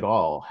you do it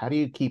all? How do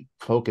you keep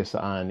focus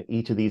on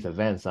each of these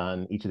events,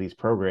 on each of these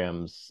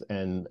programs,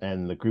 and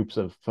the groups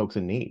of folks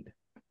in need?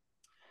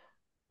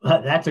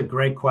 That's a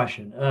great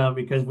question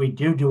because we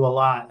do a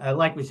lot.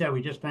 Like we said,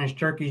 we just finished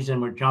turkeys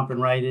and we're jumping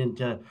right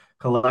into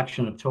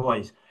collection of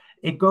toys.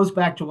 It goes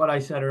back to what I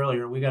said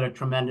earlier. We got a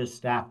tremendous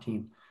staff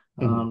team.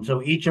 Hmm.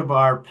 So each of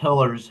our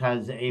pillars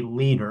has a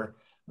leader.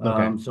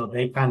 Okay. So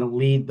they kind of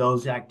lead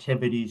those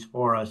activities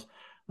for us.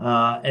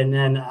 And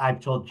then I've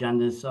told Jen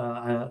this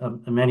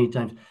many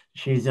times.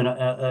 She's an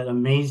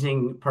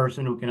amazing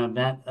person who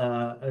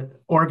can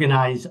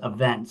organize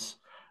events.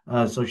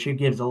 So she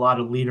gives a lot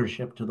of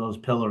leadership to those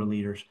pillar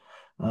leaders.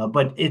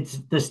 But it's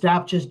the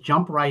staff just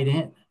jump right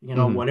in.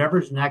 Hmm.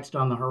 Whatever's next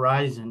on the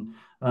horizon,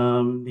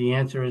 the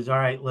answer is all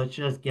right. Let's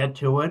just get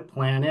to it,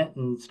 plan it,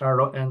 and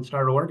start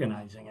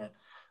organizing it.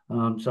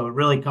 So it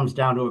really comes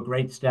down to a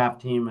great staff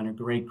team and a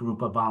great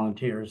group of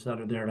volunteers that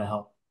are there to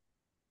help.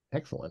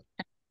 Excellent.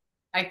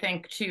 I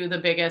think too, the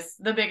biggest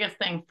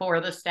thing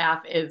for the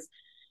staff is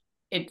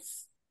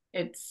it's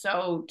it's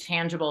so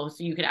tangible,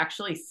 so you could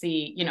actually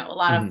see, a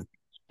lot of Hmm.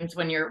 times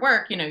when you're at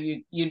work,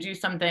 you do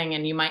something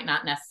and you might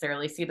not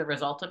necessarily see the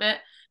result of it.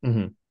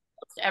 Hmm.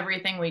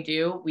 everything we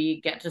do,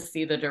 we get to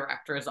see the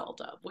direct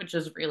result of, which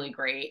is really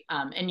great.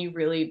 And you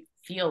really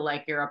feel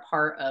like you're a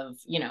part of,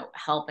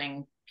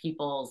 helping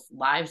people's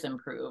lives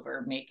improve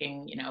or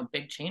making,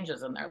 big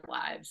changes in their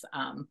lives.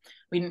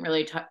 We didn't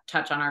really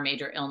touch on our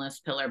major illness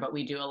pillar, but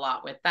we do a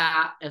lot with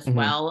that as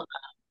well.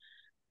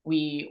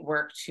 We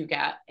worked to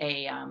get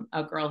a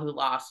girl who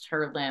lost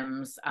her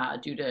limbs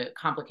due to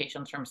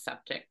complications from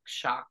septic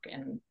shock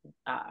and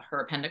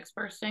her appendix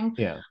bursting.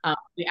 Yeah.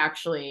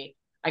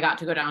 I got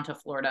to go down to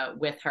Florida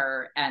with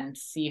her and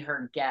see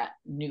her get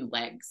new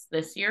legs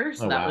this year.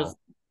 So that was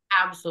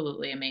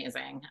absolutely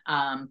amazing.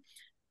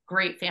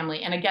 Great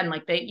family. And again,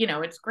 like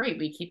it's great.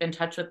 We keep in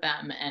touch with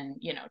them and,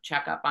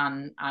 check up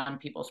on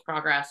people's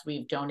progress.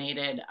 We've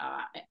donated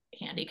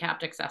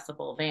handicapped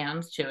accessible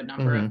vans to a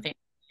number of families.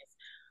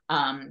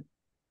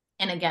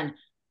 And again,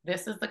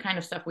 this is the kind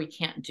of stuff we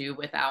can't do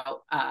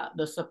without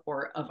the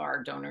support of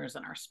our donors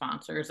and our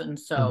sponsors. And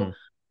so,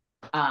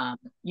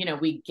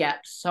 we get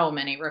so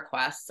many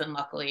requests, and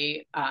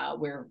luckily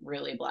we're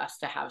really blessed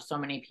to have so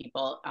many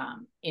people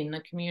in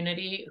the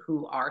community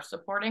who are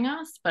supporting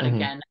us. But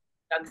again,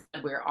 Doug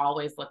said, we're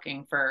always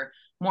looking for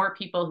more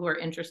people who are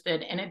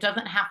interested, and it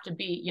doesn't have to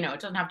be, it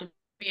doesn't have to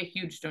be a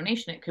huge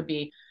donation. It could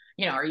be,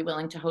 are you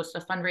willing to host a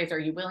fundraiser? Are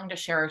you willing to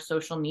share our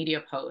social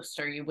media posts?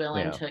 Are you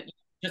willing to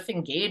just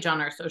engage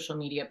on our social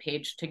media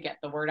page to get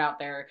the word out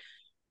there?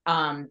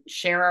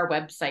 Share our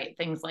website,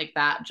 things like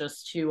that,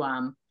 just to,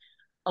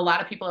 a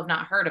lot of people have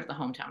not heard of the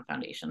Hometown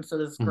Foundation. So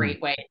this is a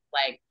great way to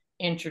like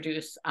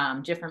introduce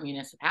different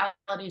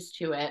municipalities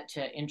to it,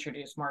 to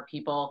introduce more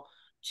people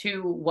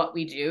to what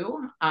we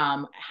do,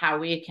 how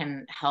we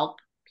can help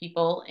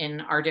people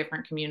in our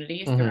different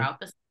communities throughout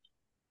the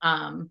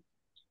state,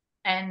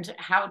 and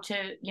how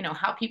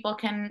people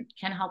can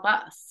help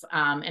us.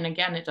 And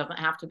again, it doesn't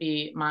have to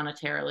be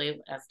monetarily,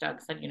 as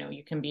Doug said,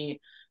 you can be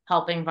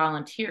helping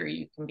volunteer,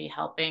 you can be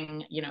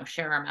helping,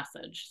 share our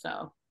message.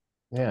 So.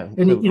 Yeah.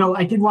 And,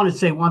 I did want to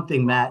say one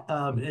thing, Matt,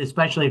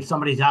 especially if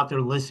somebody's out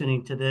there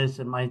listening to this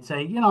and might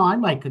say, I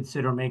might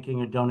consider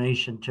making a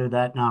donation to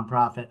that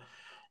nonprofit.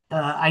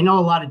 I know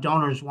a lot of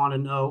donors want to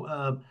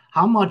know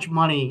how much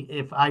money,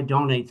 if I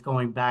donate, is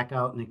going back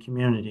out in the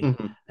community.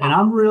 And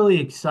I'm really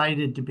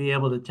excited to be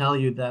able to tell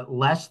you that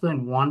less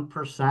than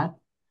 1%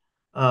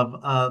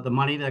 of the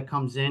money that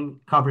comes in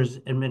covers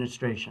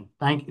administration.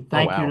 Thank you to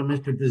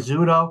Mr.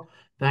 Bizzuto.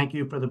 Thank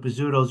you for the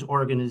Bizzuto's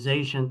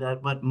organization.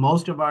 But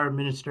most of our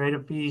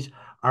administrative fees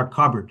are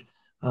covered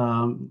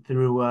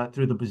through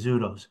the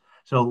Bizzutos.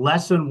 So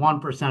less than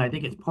 1%. I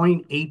think it's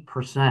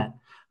 0.8%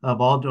 of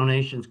all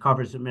donations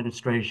covers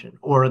administration.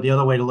 Or the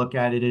other way to look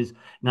at it is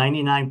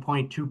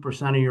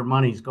 99.2% of your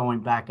money is going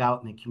back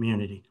out in the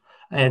community.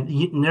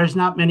 And there's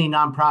not many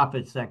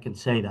nonprofits that can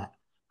say that.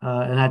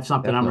 And that's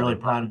something I'm really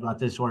proud about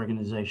this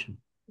organization.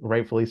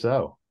 Rightfully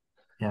so.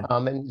 Yeah.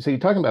 And so you're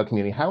talking about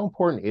community. How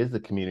important is the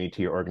community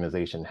to your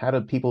organization? How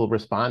do people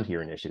respond to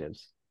your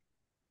initiatives?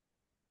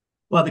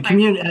 Well, the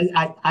community,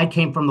 I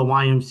came from the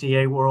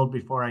YMCA world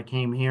before I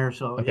came here.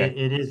 So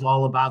it is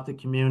all about the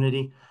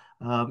community.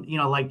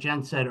 Like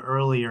Jen said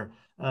earlier,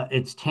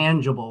 it's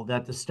tangible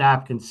that the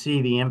staff can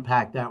see the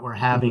impact that we're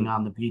having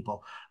on the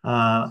people.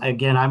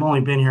 Again, I've only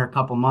been here a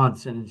couple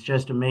months, and it's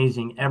just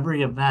amazing.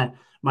 Every event,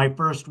 my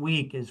first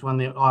week is when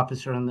the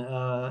officer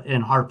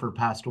in Hartford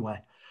passed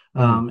away.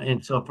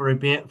 And so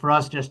for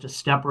us just to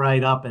step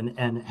right up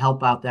and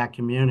help out that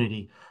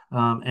community,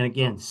 and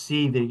again,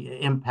 see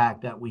the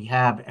impact that we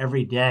have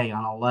every day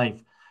on a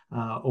life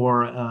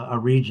or a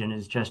region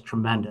is just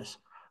tremendous.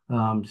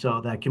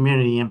 So that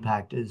community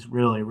impact is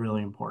really,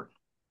 really important.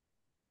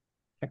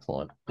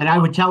 Excellent. And I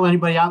would tell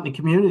anybody out in the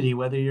community,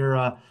 whether you're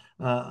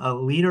a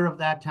leader of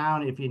that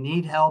town, if you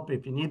need help,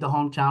 if you need the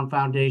Hometown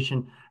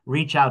Foundation,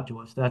 reach out to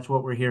us. That's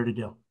what we're here to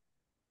do.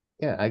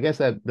 Yeah, I guess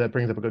that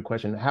brings up a good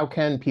question. How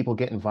can people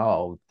get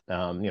involved?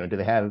 Do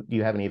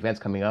you have any events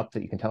coming up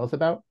that you can tell us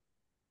about?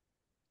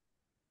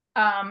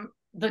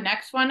 The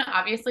next one,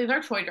 obviously, is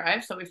our toy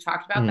drive. So we've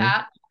talked about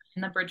that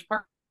in the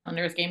Bridgeport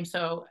Islanders game.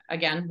 So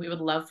again, we would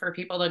love for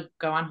people to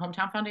go on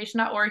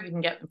hometownfoundation.org. You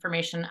can get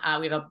information.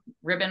 We have a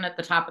ribbon at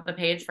the top of the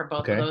page for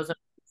both of those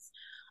events.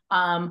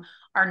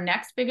 Our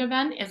next big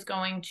event is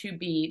going to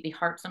be the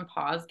Hearts and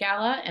Paws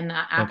Gala, and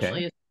that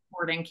actually is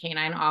supporting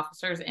canine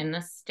officers in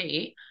the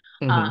state.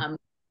 And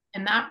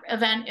that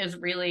event is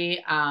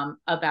really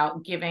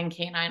about giving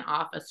canine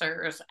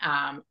officers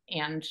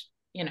and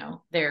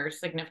their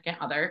significant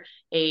other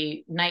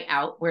a night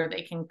out where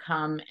they can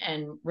come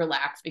and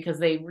relax, because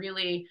they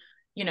really,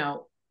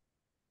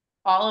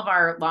 all of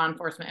our law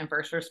enforcement and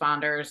first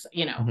responders,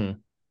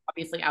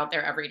 obviously out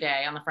there every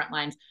day on the front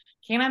lines.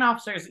 Canine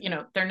officers,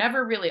 they're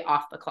never really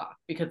off the clock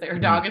because their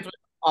dog is with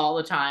them all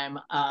the time.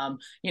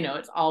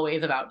 It's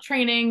always about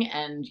training,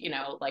 and,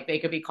 like they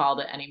could be called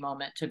at any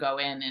moment to go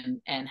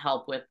in and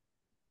help with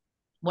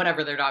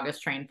whatever their dog is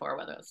trained for,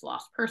 whether it's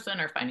lost person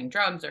or finding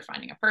drugs or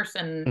finding a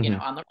person,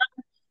 on the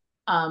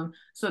run.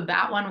 So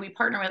that one, we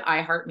partner with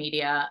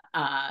iHeartMedia.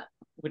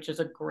 which is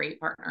a great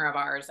partner of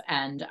ours.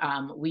 And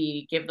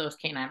we give those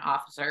canine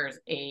officers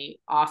a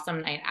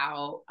awesome night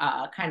out,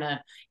 kind of,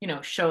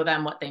 show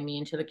them what they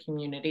mean to the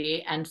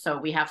community. And so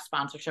we have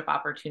sponsorship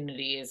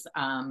opportunities.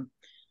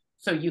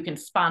 So you can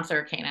sponsor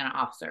a canine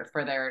officer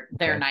for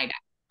their night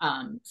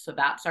out. So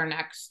that's our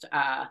next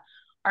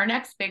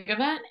big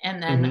event.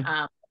 And then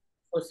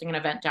hosting an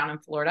event down in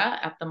Florida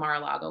at the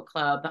Mar-a-Lago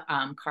Club,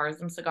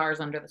 Cars and Cigars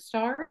Under the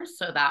Stars.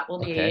 So that will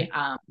be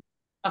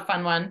a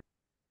fun one.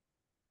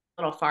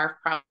 A little far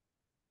from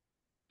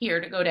here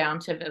to go down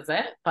to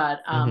visit, but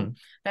then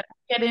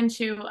get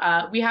into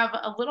we have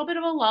a little bit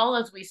of a lull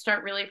as we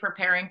start really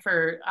preparing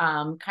for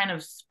kind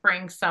of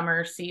spring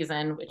summer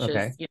season, which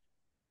is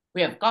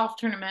we have golf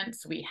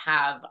tournaments, we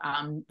have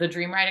the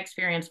Dream Ride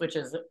experience,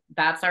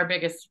 that's our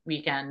biggest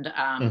weekend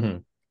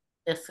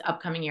this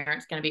upcoming year.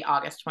 It's going to be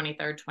August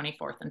 23rd,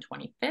 24th, and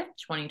 25th,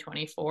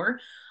 2024.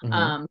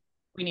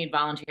 We need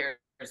volunteers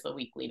the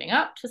week leading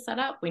up to set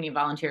up. We need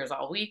volunteers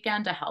all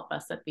weekend to help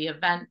us at the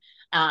event.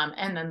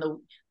 And then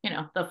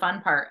the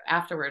fun part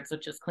afterwards,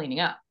 which is cleaning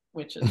up,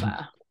 which is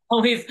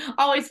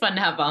always fun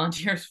to have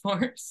volunteers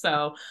for.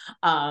 So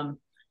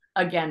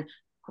again,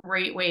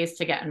 great ways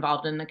to get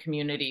involved in the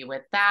community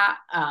with that.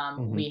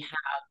 We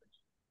have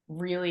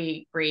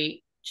really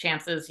great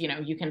chances.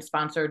 You can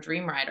sponsor a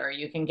Dream Rider.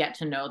 You can get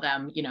to know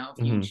them.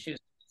 If you choose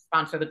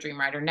sponsor the Dream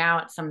Rider now,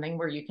 it's something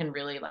where you can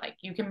really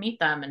you can meet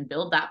them and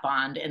build that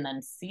bond and then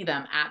see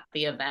them at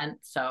the event.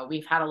 So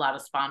we've had a lot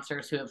of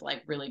sponsors who have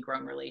really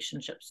grown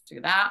relationships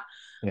through that.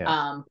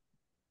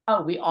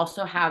 We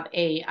also have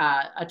a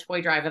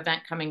toy drive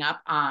event coming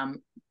up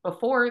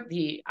before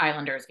the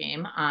Islanders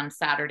game on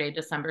Saturday,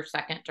 December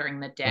 2nd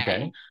during the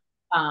day.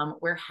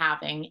 We're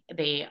having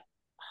the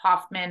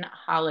Hoffman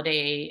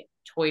Holiday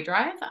Toy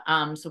Drive.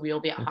 So we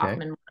will be at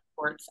Hoffman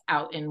Sports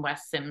out in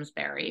West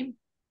Simsbury.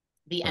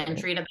 The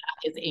entry to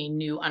that is a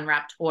new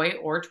unwrapped toy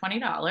or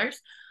 $20.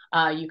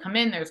 You come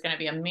in, there's going to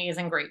be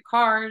amazing, great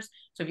cars.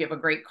 So if you have a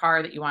great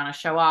car that you want to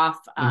show off,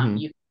 you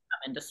can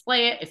come and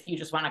display it. If you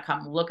just want to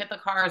come look at the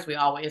cars, we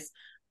always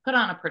put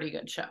on a pretty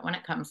good show when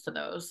it comes to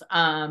those.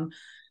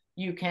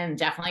 You can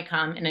definitely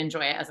come and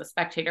enjoy it as a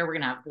spectator. We're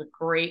going to have the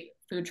great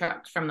food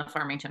trucks from the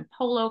Farmington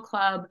Polo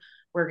Club.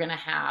 We're going to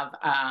have,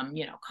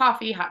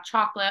 coffee, hot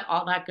chocolate,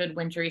 all that good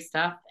wintry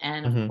stuff.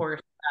 And of course,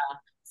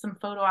 some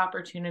photo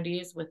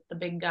opportunities with the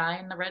big guy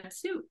in the red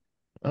suit.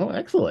 Oh,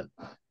 excellent.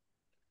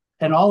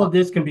 And all of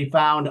this can be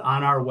found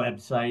on our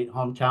website,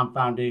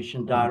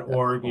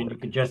 hometownfoundation.org, and you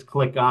can just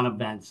click on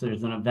events.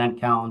 There's an event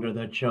calendar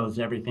that shows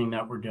everything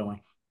that we're doing.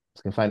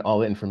 You can find all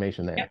the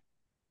information there.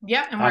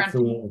 Yep. And we're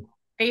on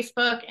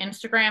Facebook,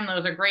 Instagram.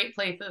 Those are great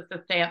places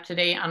to stay up to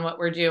date on what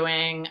we're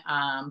doing.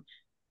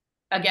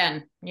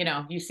 Again,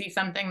 you see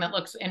something that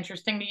looks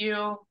interesting to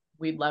you,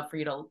 we'd love for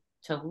you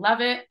to love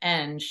it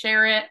and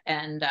share it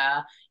and,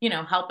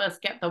 help us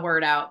get the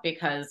word out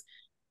because,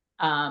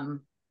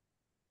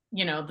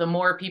 the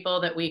more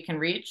people that we can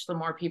reach, the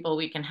more people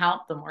we can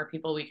help, the more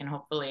people we can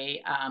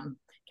hopefully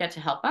get to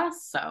help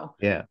us. So,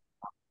 yeah.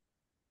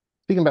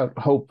 Speaking about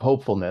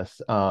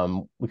hopefulness,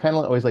 we kind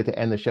of always like to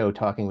end the show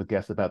talking with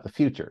guests about the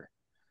future.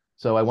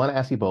 So I want to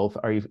ask you both,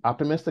 are you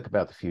optimistic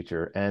about the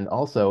future? And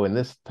also in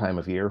this time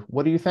of year,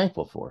 what are you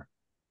thankful for?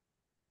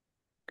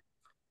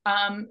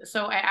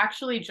 So I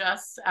actually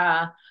just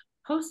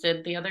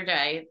posted the other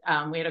day.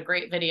 We had a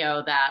great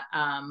video that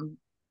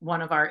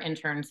one of our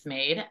interns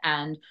made,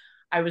 and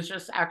I was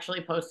just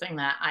actually posting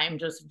that I'm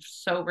just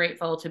so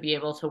grateful to be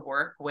able to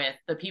work with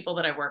the people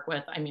that I work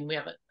with. I mean, we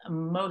have a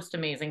most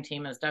amazing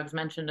team, as Doug's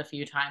mentioned a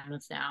few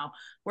times now.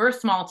 We're a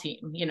small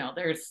team,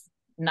 there's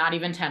not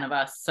even 10 of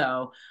us.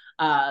 So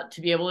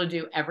to be able to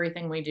do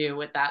everything we do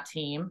with that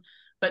team,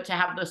 but to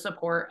have the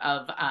support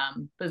of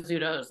the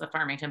Zudos, the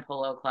Farmington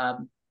Polo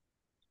Club,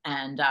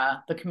 and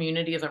the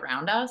communities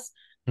around us,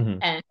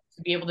 and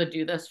to be able to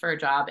do this for a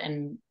job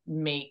and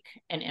make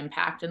an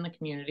impact in the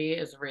community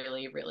is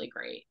really, really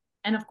great.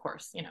 And of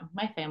course,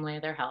 my family,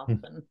 their health,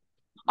 and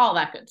all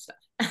that good stuff.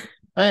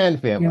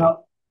 And family.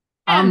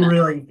 I'm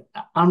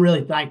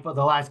really thankful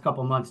the last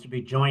couple of months to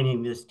be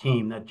joining this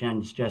team that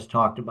Jen's just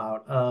talked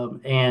about.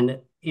 And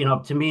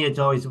to me, it's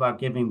always about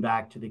giving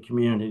back to the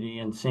community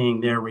and seeing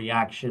their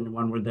reaction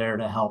when we're there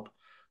to help.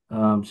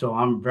 So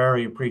I'm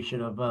very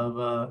appreciative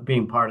of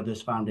being part of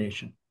this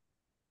foundation.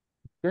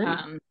 Great.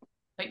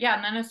 But yeah,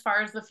 and then as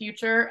far as the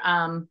future,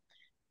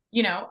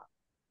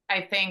 I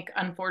think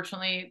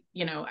unfortunately,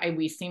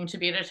 we seem to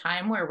be at a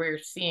time where we're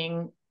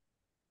seeing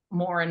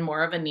more and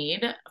more of a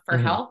need for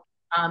help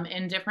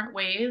in different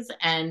ways.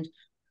 And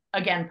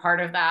again, part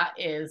of that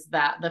is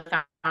that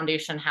the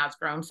foundation has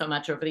grown so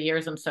much over the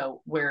years. And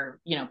so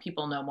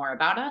people know more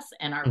about us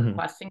and are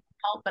requesting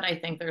help. But I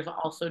think there's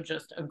also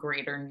just a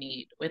greater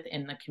need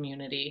within the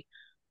community.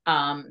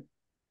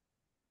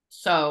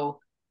 So,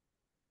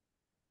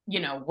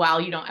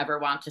 while you don't ever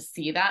want to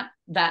see that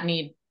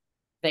need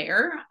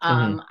there,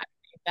 I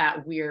think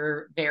that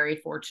we're very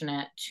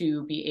fortunate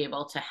to be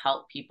able to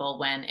help people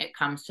when it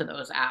comes to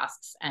those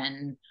asks.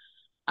 And,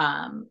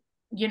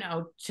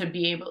 to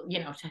be able,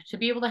 to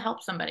be able to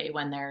help somebody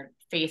when they're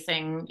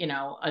facing,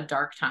 a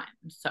dark time.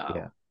 So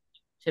Yeah.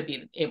 to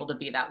be able to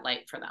be that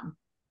light for them.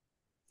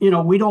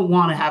 We don't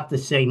want to have to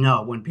say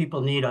no. When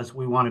people need us,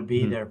 we want to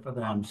be there for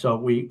them. So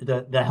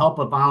the help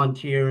of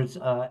volunteers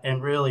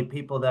and really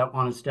people that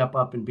want to step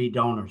up and be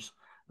donors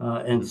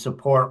and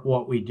support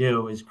what we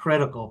do is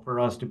critical for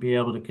us to be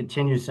able to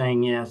continue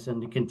saying yes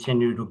and to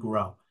continue to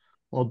grow.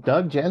 Well,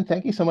 Doug, Jen,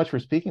 thank you so much for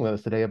speaking with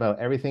us today about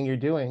everything you're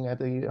doing at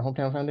the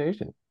Hometown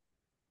Foundation.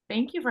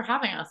 Thank you for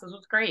having us. This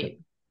was great.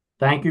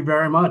 Thank you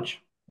very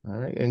much. All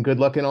right, and good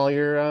luck in all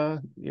your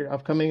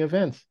upcoming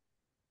events.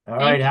 All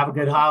right, have a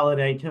good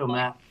holiday too,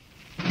 Matt.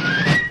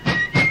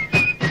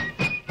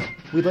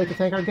 We'd like to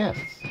thank our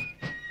guests,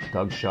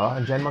 Doug Shaw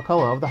and Jen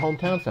McCullough of the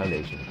Hometown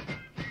Foundation.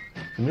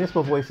 The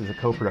Municipal Voice is a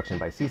co-production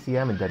by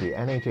CCM and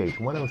WNHH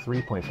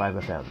 103.5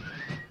 FM.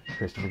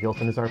 Christopher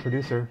Gilson is our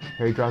producer,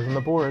 Harry Draws on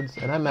the boards,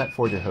 and I'm Matt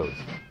Ford, your host.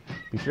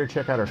 Be sure to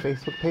check out our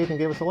Facebook page and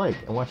give us a like,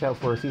 and watch out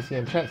for our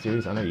CCM chat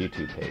series on our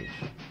YouTube page.